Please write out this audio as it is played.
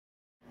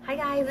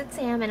guys, it's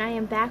Sam and I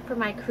am back from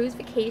my cruise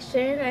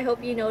vacation. I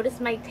hope you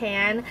noticed my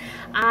tan.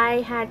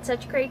 I had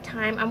such a great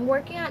time. I'm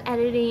working on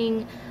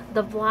editing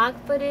the vlog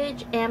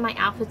footage and my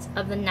outfits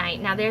of the night.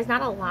 Now there's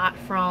not a lot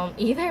from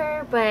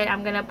either, but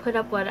I'm gonna put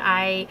up what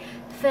I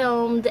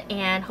filmed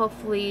and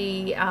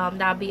hopefully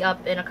that'll be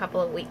up in a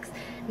couple of weeks.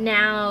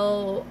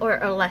 Now, or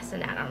less than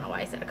that. I don't know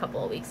why I said a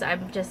couple of weeks. I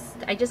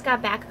just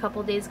got back a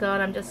couple of days ago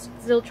and I'm just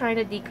still trying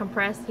to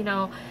decompress. You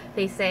know,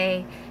 they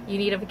say you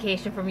need a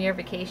vacation from your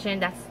vacation.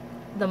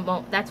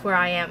 That's where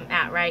I am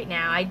at right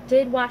now. I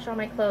did wash all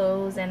my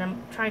clothes and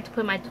I'm trying to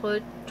put my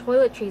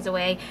toiletries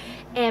away,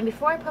 and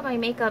before I put my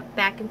makeup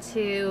back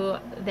into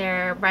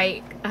their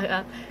right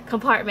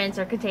compartments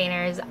or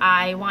containers,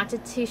 I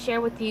wanted to share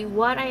with you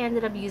what I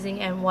ended up using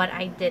and what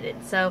I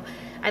didn't. So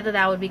I thought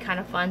that would be kind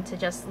of fun to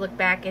just look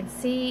back and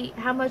see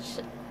how much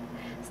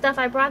stuff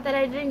I brought that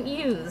I didn't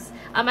use.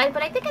 But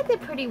I think I did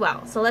pretty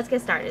well. So let's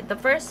get started. The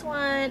first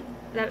thing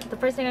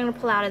I'm going to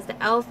pull out is the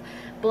e.l.f.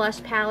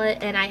 blush palette,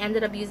 and I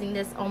ended up using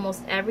this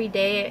almost every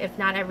day, if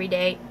not every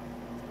day.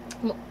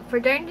 For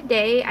during the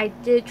day, I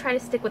did try to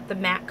stick with the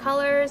matte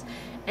colors,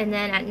 and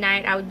then at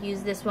night I would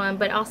use this one,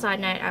 but also at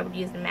night I would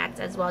use the mattes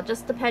as well,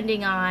 just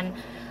depending on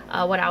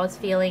what I was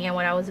feeling and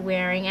what I was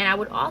wearing. And I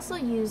would also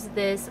use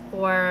this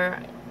for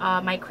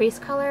my crease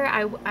color.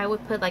 I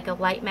would put like a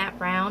light matte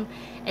brown,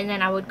 and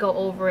then I would go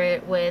over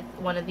it with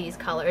one of these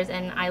colors,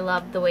 and I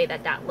love the way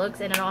that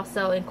looks, and it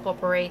also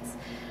incorporates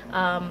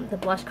the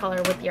blush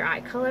color with your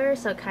eye color,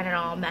 so it kind of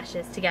all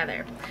meshes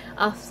together.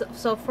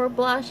 So for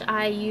blush,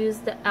 I use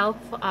the e.l.f.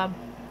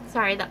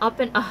 The Up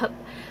and Up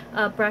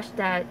brush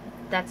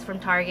that's from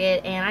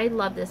Target, and I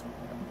love this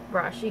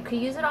brush. You could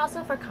use it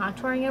also for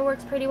contouring, it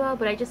works pretty well,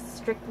 but I just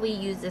strictly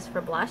use this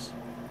for blush.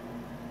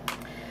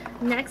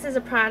 Next is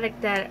a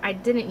product that I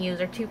didn't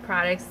use, or two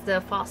products,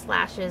 the false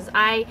lashes.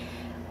 I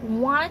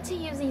wanted to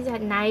use these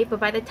at night, but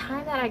by the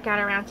time that I got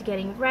around to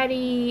getting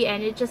ready,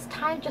 and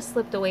time just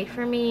slipped away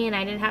from me and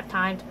I didn't have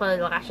time to put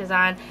the lashes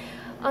on.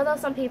 Although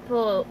some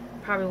people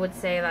probably would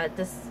say that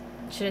this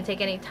shouldn't take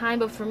any time,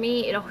 but for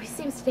me it always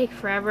seems to take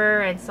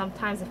forever, and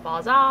sometimes it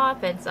falls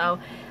off, and so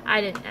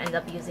I didn't end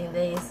up using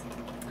these.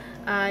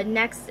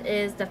 Next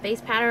is the face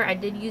powder. I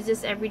did use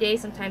this every day,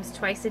 sometimes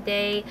twice a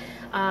day.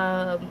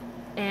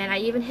 And I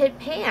even hit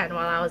pan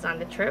while I was on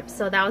the trip,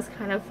 so that was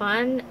kind of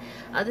fun.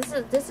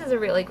 This is a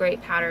really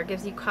great powder. It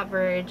gives you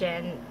coverage,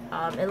 and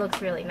it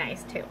looks really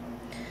nice too.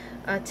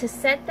 To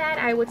set that,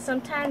 I would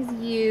sometimes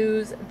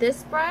use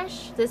this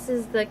brush. This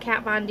is the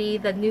Kat Von D,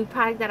 the new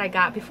product that I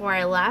got before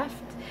I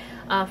left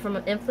from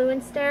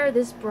Influenster.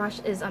 This brush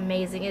is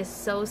amazing. It's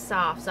so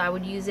soft, so I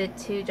would use it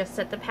to just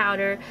set the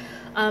powder.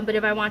 But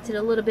if I wanted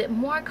a little bit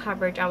more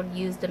coverage, I would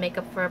use the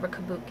Makeup Forever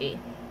Kabuki.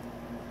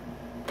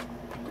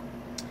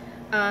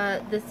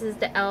 This is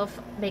the e.l.f.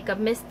 Makeup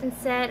Mist and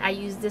Set. I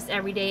use this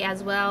every day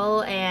as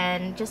well,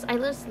 and I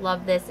just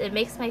love this. It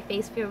makes my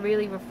face feel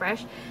really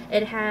refreshed.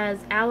 It has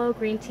aloe,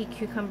 green tea,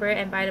 cucumber,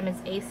 and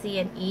vitamins A, C,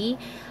 and E.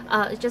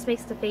 It just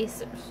makes the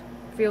face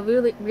feel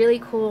really, really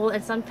cool,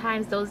 and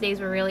sometimes those days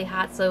were really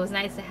hot, so it was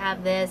nice to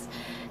have this.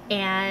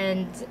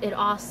 And it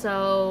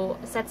also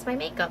sets my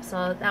makeup,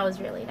 so that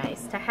was really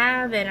nice to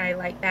have, and I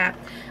like that.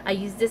 I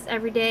use this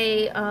every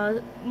day,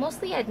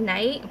 mostly at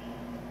night.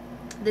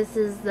 This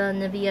is the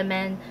Nivea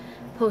Men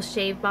Post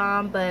Shave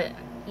Balm, but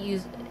you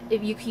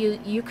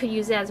could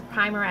use it as a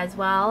primer as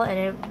well, and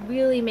it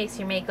really makes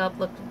your makeup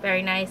look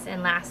very nice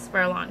and lasts for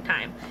a long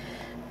time.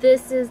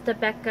 This is the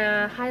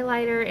Becca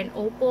highlighter in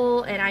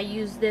Opal, and I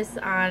use this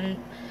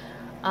on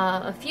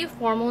a few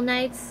formal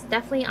nights,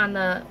 definitely on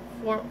the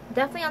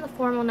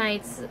formal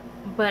nights,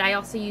 but I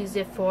also use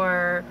it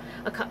for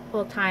a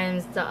couple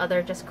times the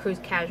other just cruise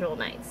casual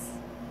nights.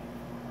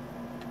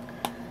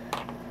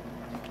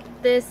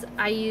 This,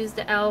 I used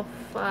the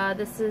e.l.f.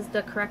 This is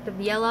the Corrective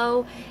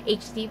Yellow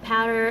HD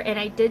powder, and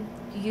I did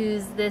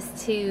use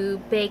this to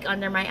bake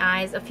under my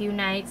eyes a few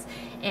nights,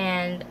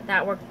 and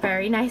that worked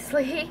very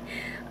nicely.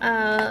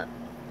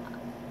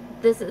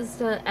 This is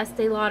the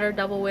Estee Lauder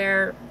Double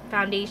Wear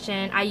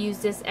Foundation. I use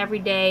this every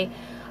day.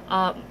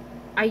 I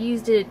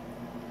used it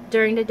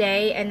during the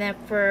day, and then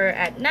for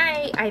at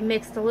night I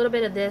mixed a little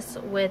bit of this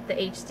with the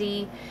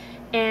HD.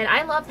 And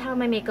I loved how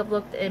my makeup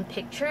looked in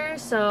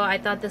pictures, so I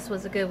thought this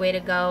was a good way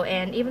to go.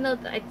 And even though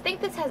I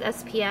think this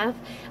has SPF,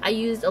 I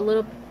used a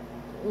little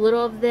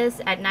of this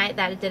at night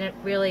that it didn't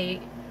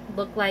really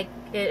look like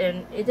it,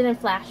 and it didn't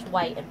flash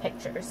white in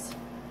pictures.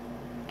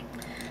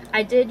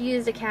 I did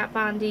use the Kat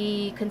Von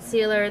D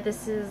concealer.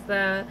 This is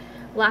the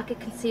Lock-It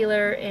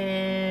Concealer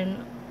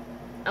in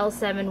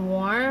L7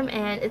 Warm,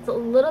 and it's a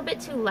little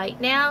bit too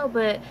light now,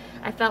 but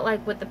I felt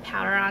like with the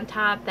powder on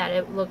top that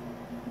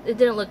it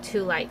didn't look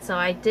too light, so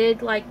I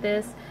did like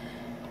this,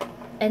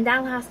 and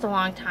that lasts a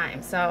long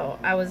time, so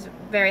I was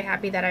very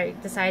happy that I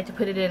decided to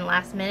put it in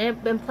last minute,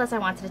 and plus I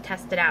wanted to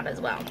test it out as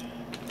well.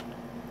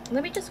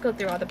 Let me just go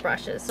through all the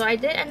brushes. So I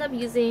did end up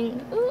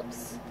using,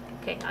 oops,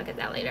 okay, I'll get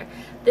that later.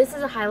 This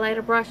is a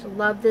highlighter brush.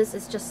 Love this.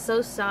 It's just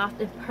so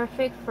soft and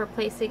perfect for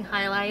placing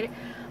highlight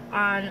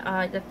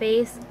on the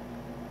face.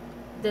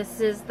 This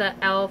is the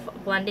e.l.f.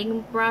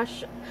 blending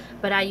brush,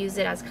 but I use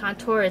it as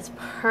contour. It's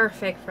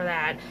perfect for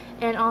that.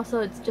 And also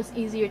it's just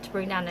easier to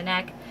bring down the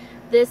neck.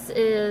 This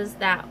is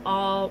that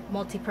all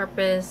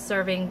multi-purpose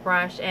serving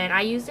brush, and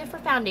I used it for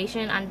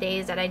foundation on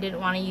days that I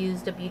didn't want to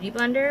use the beauty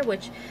blender,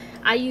 which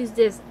I use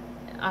this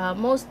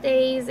most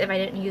days if I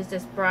didn't use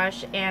this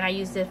brush, and I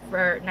use it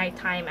for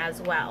nighttime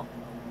as well.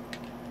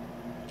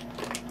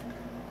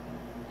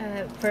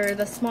 For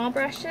the small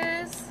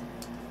brushes,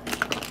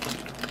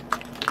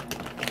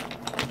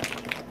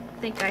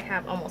 I think I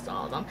have almost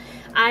all of them.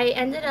 I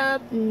ended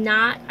up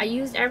I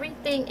used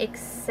everything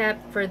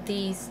except for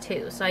these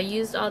two. So I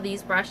used all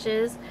these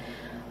brushes,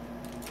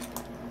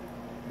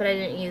 but I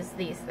didn't use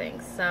these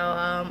things. So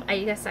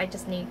I guess I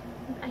just need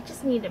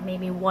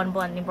maybe one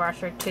blending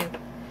brush or two,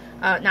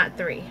 not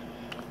three.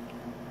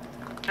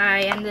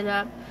 I ended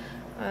up,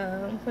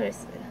 what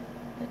is it?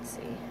 Let's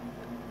see.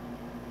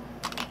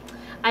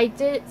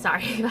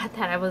 Sorry about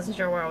that, I wasn't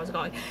sure where I was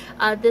going.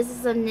 This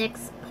is a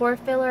NYX pore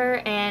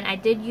filler, and I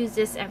did use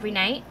this every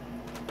night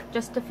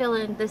just to fill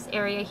in this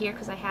area here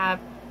because I have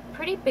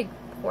pretty big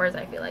pores,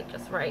 I feel like,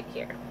 just right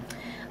here.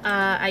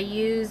 I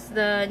use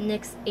the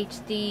NYX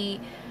HD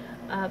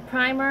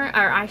primer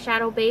or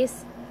eyeshadow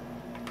base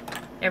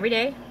every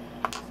day.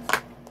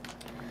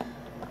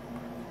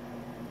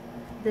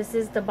 This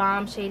is the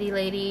Balm Shady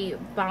Lady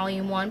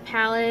Volume 1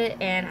 palette,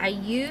 and I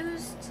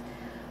used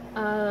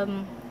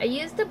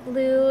the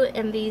blue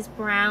and these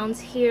browns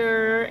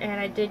here, and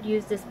I did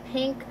use this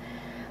pink.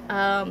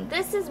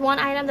 This is one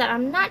item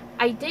that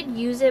I did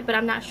use it, but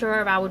I'm not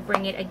sure if I would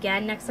bring it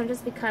again next time,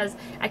 just because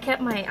I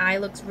kept my eye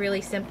looks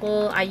really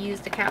simple. I use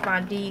the Kat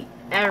Von D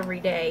every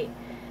day.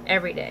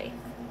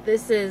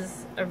 This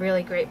is a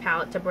really great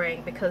palette to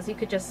bring because you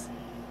could just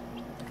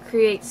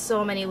create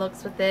so many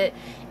looks with it,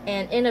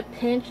 and in a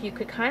pinch you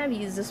could kind of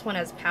use this one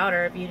as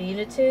powder if you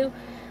needed to,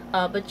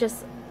 but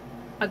just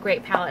a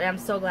great palette. I'm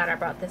so glad I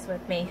brought this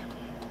with me.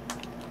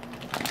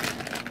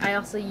 I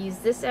also use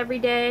this every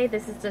day.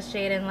 This is the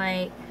Shade and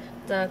Light,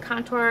 the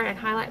contour and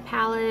highlight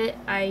palette.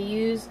 I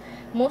use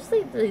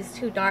mostly these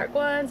two dark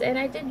ones, and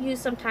I did use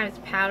sometimes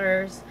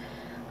powders,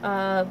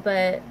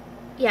 but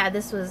yeah,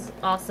 this was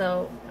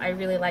also, I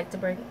really like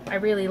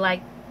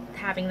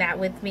having that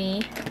with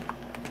me.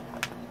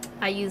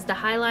 I use the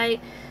highlight,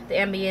 the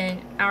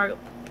ambient, I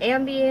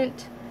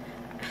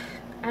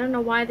don't know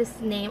why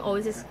this name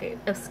always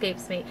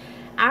escapes me.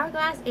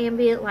 Hourglass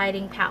Ambient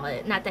Lighting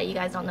Palette. Not that you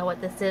guys don't know what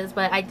this is,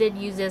 but I did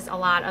use this a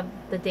lot of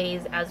the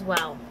days as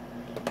well.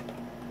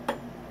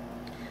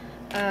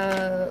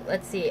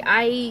 Let's see.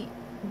 I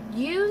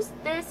used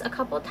this a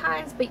couple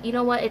times, but you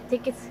know what? I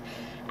think it's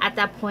at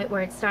that point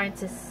where it's starting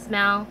to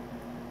smell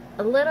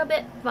a little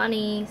bit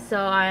funny, so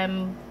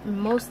I'm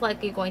most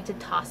likely going to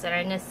toss it.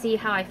 I'm going to see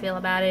how I feel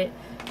about it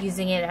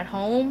using it at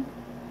home.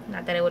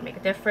 Not that it would make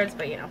a difference,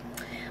 but you know.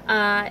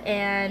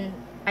 And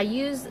I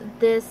use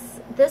this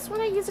one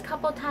I use a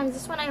couple of times.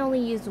 This one I only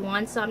used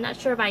once, so I'm not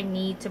sure if I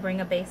need to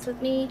bring a base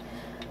with me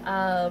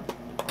on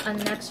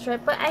the next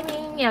trip. But I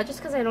mean, you know, just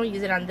because I don't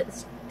use it on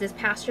this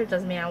past trip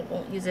doesn't mean I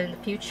won't use it in the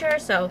future.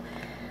 So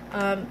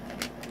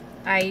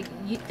I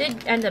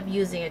did end up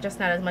using it, just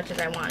not as much as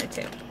I wanted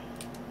to.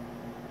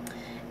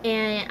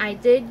 And I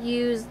did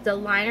use the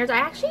liners.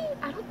 I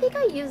don't think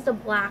I used the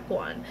black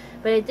one,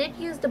 but I did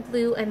use the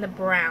blue and the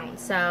brown.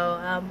 So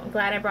I'm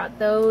glad I brought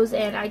those,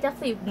 and I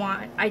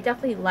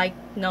definitely like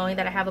knowing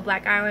that I have a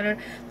black eyeliner.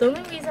 The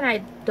only reason I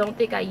don't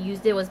think I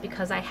used it was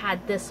because I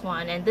had this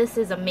one, and this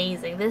is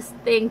amazing. This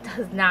thing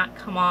does not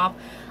come off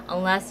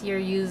unless you're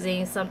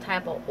using some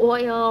type of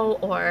oil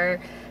or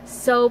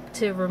soap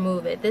to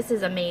remove it. This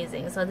is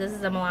amazing. So this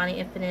is a Milani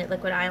Infinite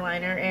liquid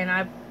eyeliner, and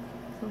I've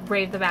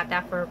raved about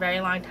that for a very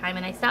long time,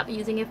 and I stopped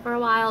using it for a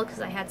while because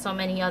I had so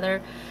many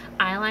other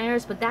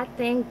eyeliners, but that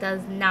thing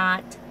does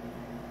not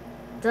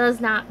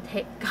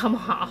come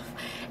off,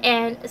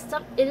 and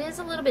it is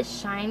a little bit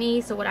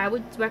shiny. So what I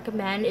would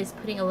recommend is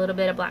putting a little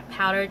bit of black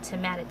powder to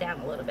matte it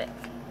down a little bit.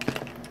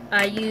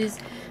 I use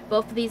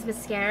both of these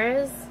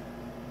mascaras.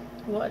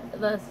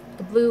 The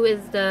blue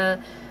is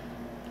the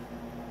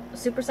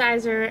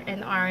Supersizer,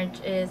 and the orange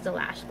is the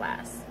Lash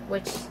Blast,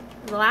 which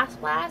the Lash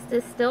Blast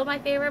is still my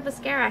favorite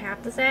mascara, I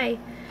have to say.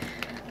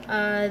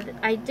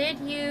 I did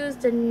use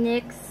the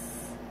NYX,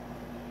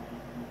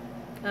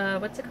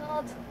 what's it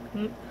called?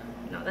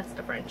 No, that's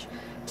the French.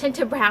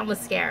 Tinted Brown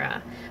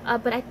Mascara.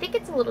 But I think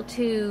it's a little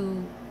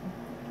too,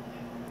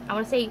 I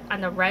want to say on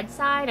the red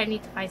side. I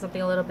need to find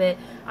something a little bit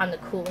on the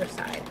cooler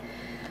side.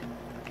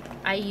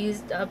 I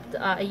used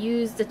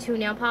the two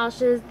nail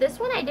polishes. This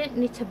one I didn't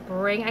need to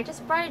bring. I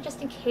just brought it just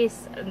in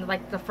case,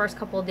 like the first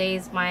couple of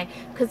days,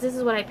 because this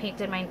is what I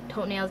painted my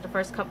toenails the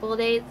first couple of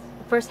days,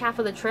 first half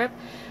of the trip.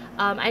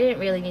 I didn't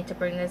really need to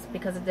bring this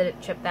because it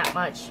didn't chip that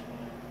much.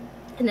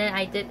 And then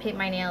I did paint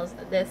my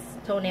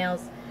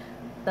toenails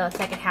the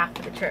second half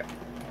of the trip.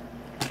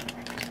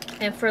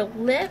 And for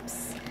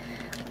lips,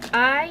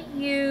 I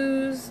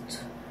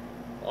used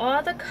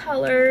all the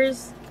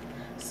colors.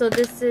 So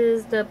this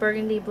is the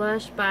Burgundy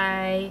Blush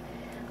by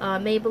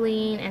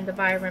Maybelline and the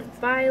Vibrant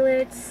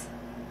Violets.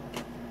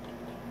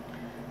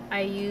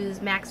 I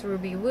use MAC's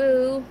Ruby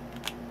Woo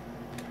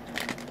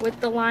with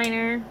the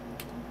liner.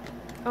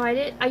 Oh,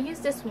 I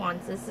used this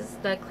once. This is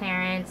the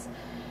Clarins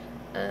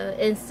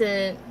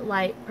Instant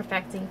Light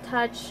Perfecting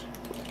Touch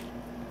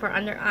for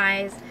under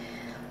eyes.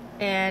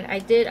 And I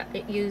did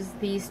use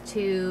these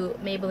two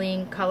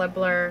Maybelline Color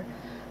Blur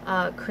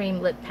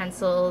cream lip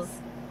pencils.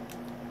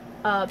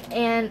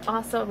 And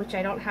also, which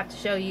I don't have to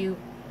show you,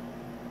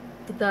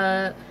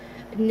 the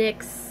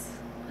NYX,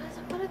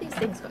 what are these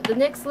things called? The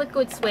NYX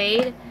Liquid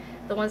Suede,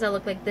 the ones that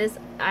look like this.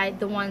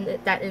 The one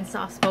that in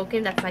Soft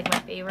Spoken, that's like my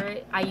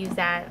favorite. I use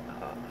that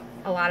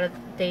a lot of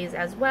days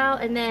as well.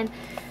 And then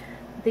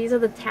these are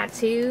the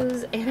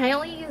tattoos, and I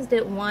only used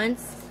it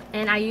once,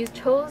 and I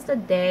chose the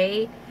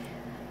day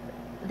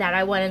that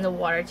I went in the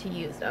water to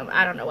use them.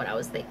 I don't know what I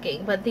was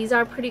thinking, but these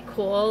are pretty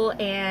cool,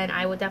 and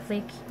I would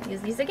definitely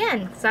use these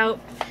again. So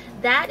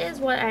that is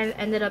what I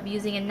ended up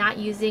using and not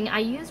using. I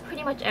used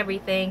pretty much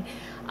everything.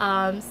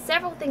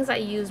 Several things I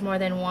used more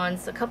than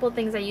once. A couple of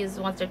things I used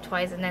once or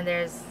twice, and then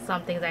there's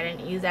some things I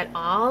didn't use at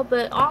all.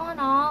 But all in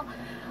all,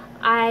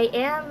 I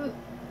am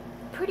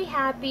pretty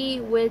happy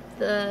with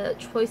the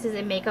choices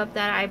in makeup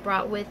that I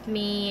brought with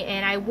me,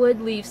 and I would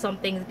leave some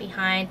things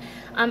behind.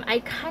 I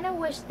kind of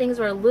wish things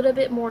were a little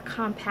bit more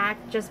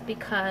compact, just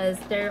because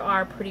they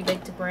are pretty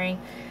big to bring,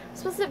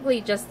 specifically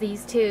just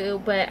these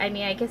two. But I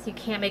mean, I guess you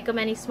can't make them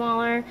any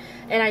smaller.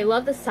 And I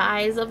love the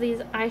size of these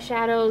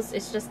eyeshadows.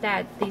 It's just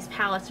that these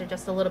palettes are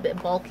just a little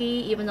bit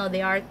bulky, even though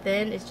they are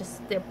thin. It's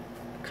just they're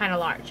kind of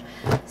large.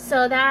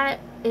 So that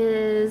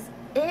is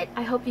it.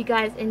 I hope you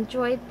guys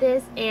enjoyed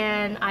this,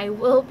 and I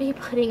will be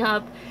putting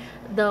up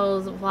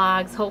those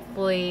vlogs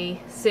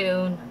hopefully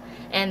soon,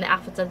 and the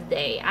outfits of the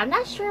day. I'm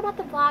not sure about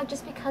the vlog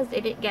just because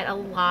they didn't get a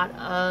lot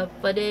of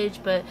footage,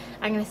 but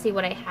I'm gonna see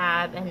what I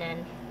have, and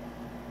then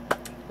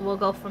we'll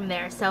go from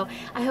there. So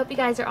I hope you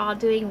guys are all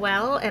doing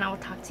well, and I'll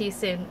talk to you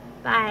soon.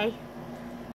 Bye.